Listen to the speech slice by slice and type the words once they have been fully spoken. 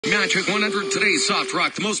Magic 100, today's soft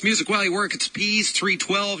rock. The most music while you work. It's Peas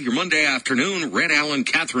 312, your Monday afternoon. Red Allen,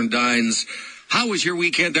 Katherine Dines. How was your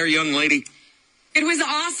weekend there, young lady? It was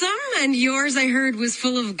awesome, and yours, I heard, was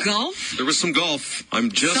full of golf. There was some golf.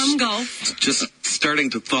 Some golf. Just starting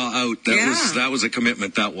to thaw out. That was a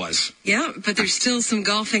commitment, that was. Yeah, but there's still some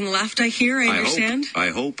golfing left, I hear, I understand. I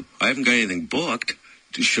hope. I haven't got anything booked.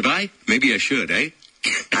 Should I? Maybe I should, eh?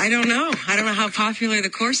 I don't know. I don't know how popular the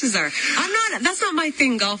courses are. That's not my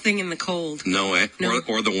thing, golfing in the cold. No, eh? No.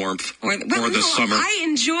 Or the warmth. Or the summer. I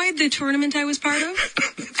enjoyed the tournament I was part of.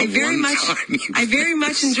 I very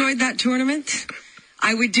much enjoyed that tournament.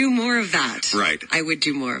 I would do more of that. Right. I would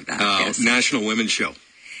do more of that. Yes. National Women's Show.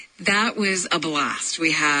 That was a blast.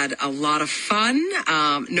 We had a lot of fun.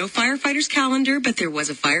 No firefighters calendar, but there was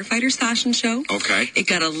a firefighters fashion show. Okay. It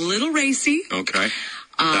got a little racy. Okay.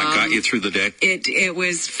 That got you through the day? It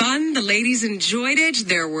was fun. The ladies enjoyed it.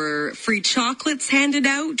 There were free chocolates handed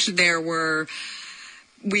out.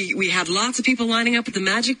 We had lots of people lining up at the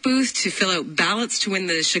Majic booth to fill out ballots to win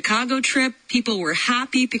the Chicago trip. People were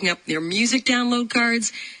happy picking up their music download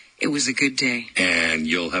cards. It was a good day. And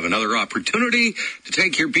you'll have another opportunity to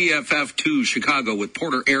take your BFF to Chicago with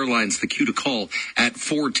Porter Airlines. The cue to call at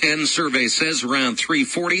 410. Survey says around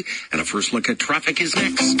 340. And a first look at traffic is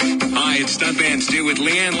next. Hi, it's Stuntman Stu with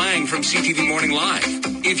Leanne Lang from CTV Morning Live.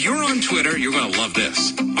 If you're on Twitter, you're going to love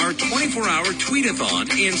this. Our 24-hour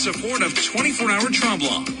Tweetathon in support of 24-hour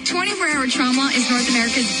Tremblant. 24-hour Tremblant is North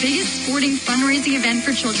America's biggest sporting fundraising event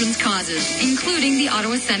for children's causes, including the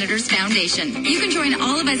Ottawa Senators Foundation. You can join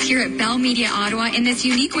all of us here at Bell Media Ottawa in this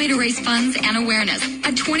unique way to raise funds and awareness.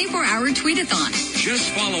 A 24-hour Tweetathon.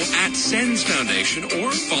 Just follow at Sens Foundation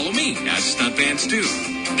or follow me at Stuntman Stu.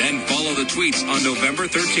 Then follow the tweets on November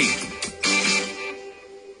 13th.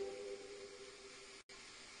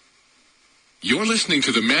 You're listening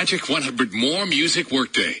to the Magic 100 More Music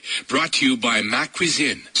Workday, brought to you by Mac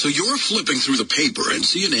Cuisine. So you're flipping through the paper and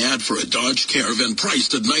see an ad for a Dodge Caravan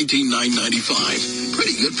priced at $19,995.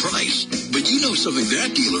 Pretty good price. But you know something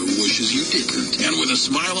that dealer wishes you didn't. And with a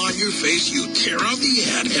smile on your face, you tear out the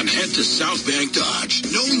ad and head to Southbank Dodge,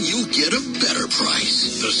 knowing you'll get a better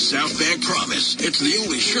price. The Southbank Promise. It's the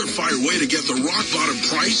only surefire way to get the rock-bottom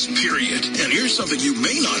price, period. And here's something you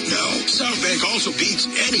may not know. Southbank also beats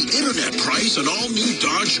any internet price on all new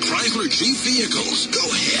Dodge, Chrysler, Jeep vehicles. Go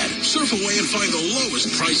ahead, surf away and find the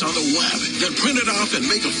lowest price on the web. Then print it off and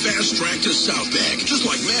make a fast track to Southbank. Just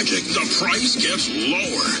like magic, the price gets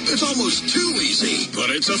lower. It's almost too easy,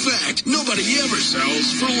 but it's a fact. Nobody ever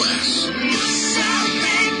sells for less.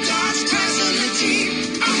 Southbank Dodge, Chrysler,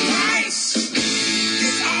 Jeep, a price.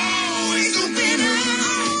 It's always a winner.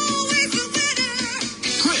 Always a winner.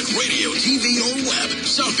 Print, radio, TV, or web.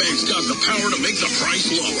 Southbank's got the power to make the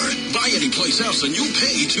price lower. Buy any place else and you'll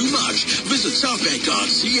pay too much. Visit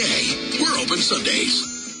southbank.ca. We're open Sundays.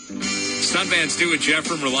 Stuntman Stu and Jeff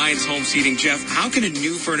from Reliance Home Heating. Jeff, how can a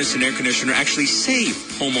new furnace and air conditioner actually save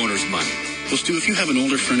homeowners money? Well, Stu, if you have an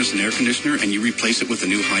older furnace and air conditioner and you replace it with a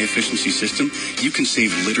new high-efficiency system, you can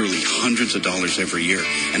save literally hundreds of dollars every year.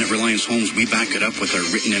 And at Reliance Homes, we back it up with our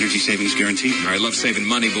written energy savings guarantee. I love saving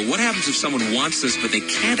money, but what happens if someone wants this but they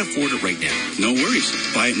can't afford it right now? No worries.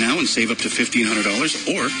 Buy it now and save up to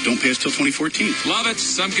 $1,500, or don't pay us till 2014. Love it.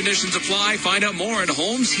 Some conditions apply. Find out more at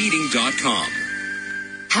homesheating.com.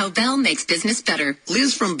 How Bell makes business better.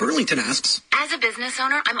 Liz from Burlington asks, as a business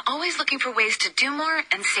owner, I'm always looking for ways to do more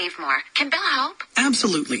and save more. Can Bell help?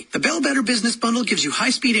 Absolutely. The Bell Better Business Bundle gives you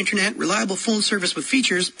high-speed internet, reliable phone service with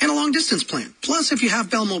features, and a long-distance plan. Plus, if you have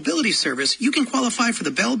Bell Mobility Service, you can qualify for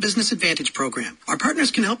the Bell Business Advantage program. Our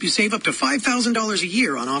partners can help you save up to $5,000 a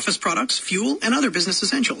year on office products, fuel, and other business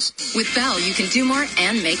essentials. With Bell, you can do more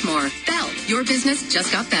and make more. Bell, your business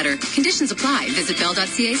just got better. Conditions apply. Visit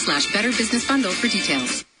bell.ca/Better Business Bundle for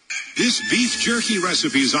details. This beef jerky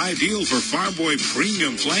recipe is ideal for Farboy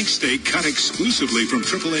Premium Flank Steak cut exclusively from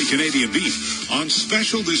AAA Canadian beef. On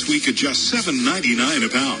special this week at just $7.99 a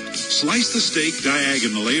pound. Slice the steak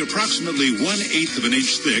diagonally approximately 1/8 of an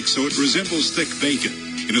inch thick so it resembles thick bacon.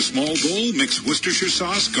 In a small bowl, mix Worcestershire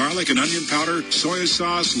sauce, garlic and onion powder, soy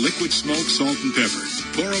sauce, liquid smoke, salt, and pepper.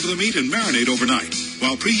 Pour over the meat and marinate overnight.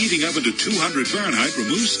 While preheating oven to 200 Fahrenheit,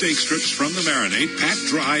 remove steak strips from the marinade, pat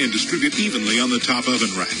dry, and distribute evenly on the top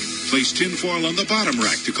oven rack. Place tin foil on the bottom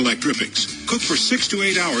rack to collect drippings. Cook for 6 to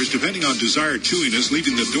 8 hours, depending on desired chewiness,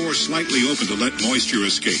 leaving the door slightly open to let moisture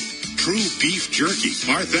escape. True beef jerky.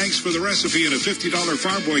 Our thanks for the recipe and a $50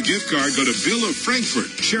 Farboy gift card. Go to Bill of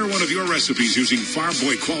Frankfurt. Share one of your recipes using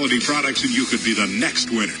Farboy quality products and you could be the next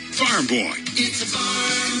winner. Farboy. It's a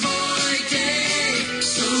Farm Boy day,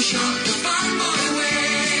 so shop the Farm Boy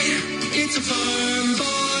way. It's a Farm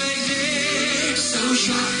Boy day, so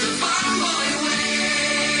shop the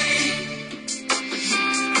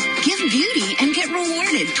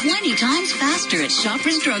Save 20 times faster at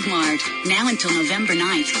Shoppers Drug Mart. Now until November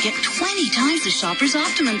 9th, get 20 times the Shoppers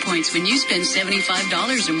Optimum points when you spend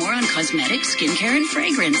 $75 or more on cosmetics, skincare, and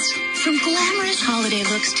fragrance. From glamorous holiday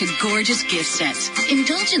looks to gorgeous gift sets,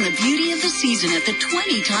 indulge in the beauty of the season at the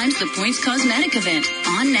 20 times the points cosmetic event.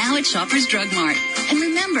 On now at Shoppers Drug Mart. And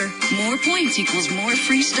remember, more points equals more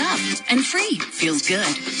free stuff. And free feels good.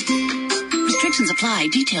 Restrictions apply.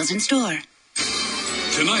 Details in store.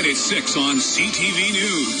 Tonight at 6 on CTV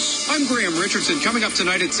News. I'm Graham Richardson. Coming up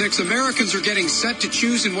tonight at 6, Americans are getting set to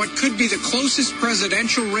choose in what could be the closest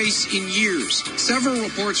presidential race in years. Several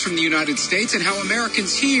reports from the United States and how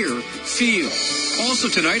Americans here feel. Also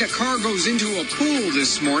tonight, a car goes into a pool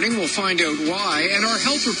this morning. We'll find out why. And our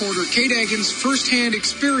health reporter, Kate Egan's firsthand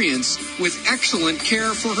experience with excellent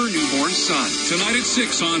care for her newborn son. Tonight at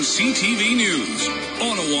 6 on CTV News,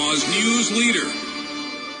 Ottawa's news leader.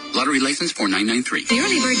 Lottery license 4993. The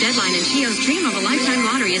early bird deadline in Cheo's Dream of a Lifetime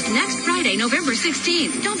Lottery is next Friday, November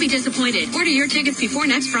 16th. Don't be disappointed. Order your tickets before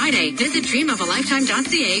next Friday. Visit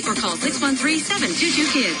dreamofalifetime.ca or call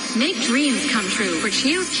 613-722-KIDS. Make dreams come true for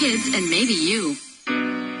Cheo's kids and maybe you.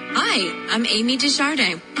 Hi, I'm Amy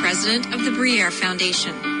Desjardins, President of the Bair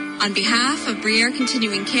Foundation. On behalf of Bair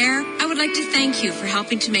Continuing Care, I would like to thank you for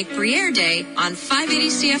helping to make Bair Day on 580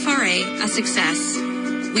 CFRA a success.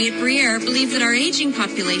 We at Bair believe that our aging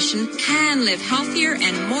population can live healthier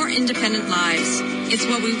and more independent lives. It's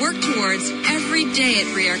what we work towards every day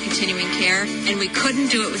at Bair Continuing Care, and we couldn't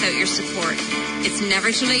do it without your support. It's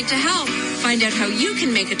never too late to help. Find out how you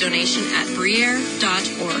can make a donation at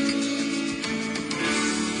Bair.org.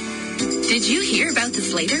 Did you hear about the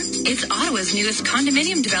Slater? It's Ottawa's newest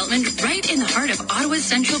condominium development right in the heart of Ottawa's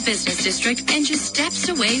central business district and just steps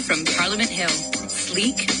away from Parliament Hill.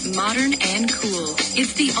 Sleek, modern, and cool.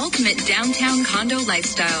 It's the ultimate downtown condo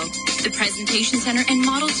lifestyle. The presentation center and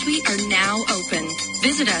model suite are now open.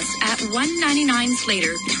 Visit us at 199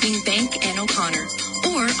 Slater between Bank and O'Connor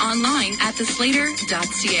or online at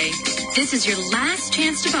theslater.ca. This is your last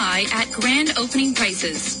chance to buy at grand opening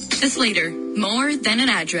prices. The Slater, more than an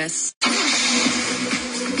address.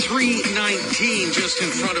 3:19 just in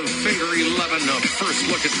front of finger 11. A first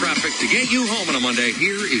look at traffic to get you home on a Monday.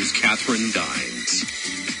 Here is Katherine Dines.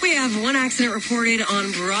 We have one accident reported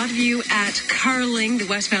on Broadview at Carling. The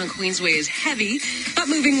westbound Queensway is heavy, but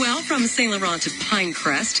moving well from St. Laurent to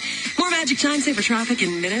Pinecrest. More Magic time saver traffic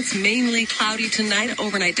in minutes. Mainly cloudy tonight,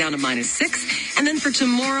 overnight down to -6. And then for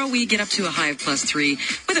tomorrow, we get up to a high of +3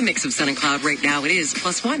 with a mix of sun and cloud. Right now, it is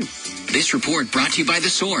 +1. This report brought to you by The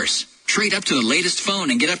Source. Trade up to the latest phone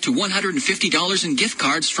and get up to $150 in gift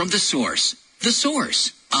cards from The Source. The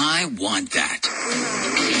Source. I want that.